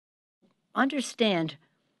understand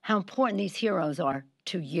how important these heroes are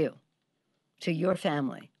to you, to your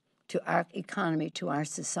family, to our economy, to our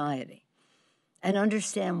society, and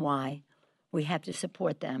understand why we have to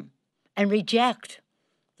support them and reject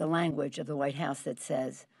the language of the White House that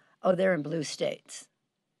says, oh, they're in blue states.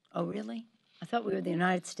 Oh, really? I thought we were the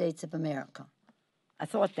United States of America. I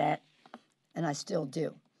thought that, and I still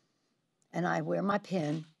do. And I wear my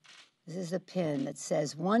pin. This is a pin that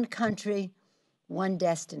says, one country, one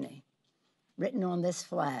destiny, written on this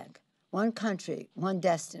flag. One country, one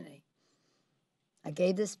destiny. I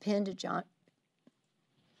gave this pin to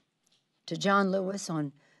John Lewis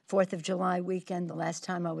on 4th of July weekend, the last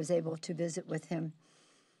time I was able to visit with him,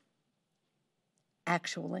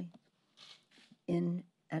 actually, in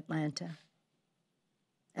Atlanta.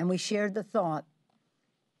 And we shared the thought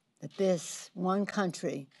that this one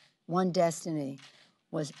country, one destiny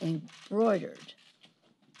was embroidered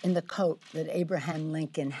in the coat that Abraham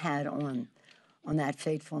Lincoln had on that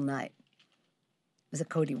fateful night. It was a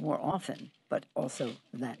coat he wore often, but also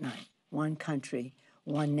that night. One country,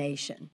 one nation.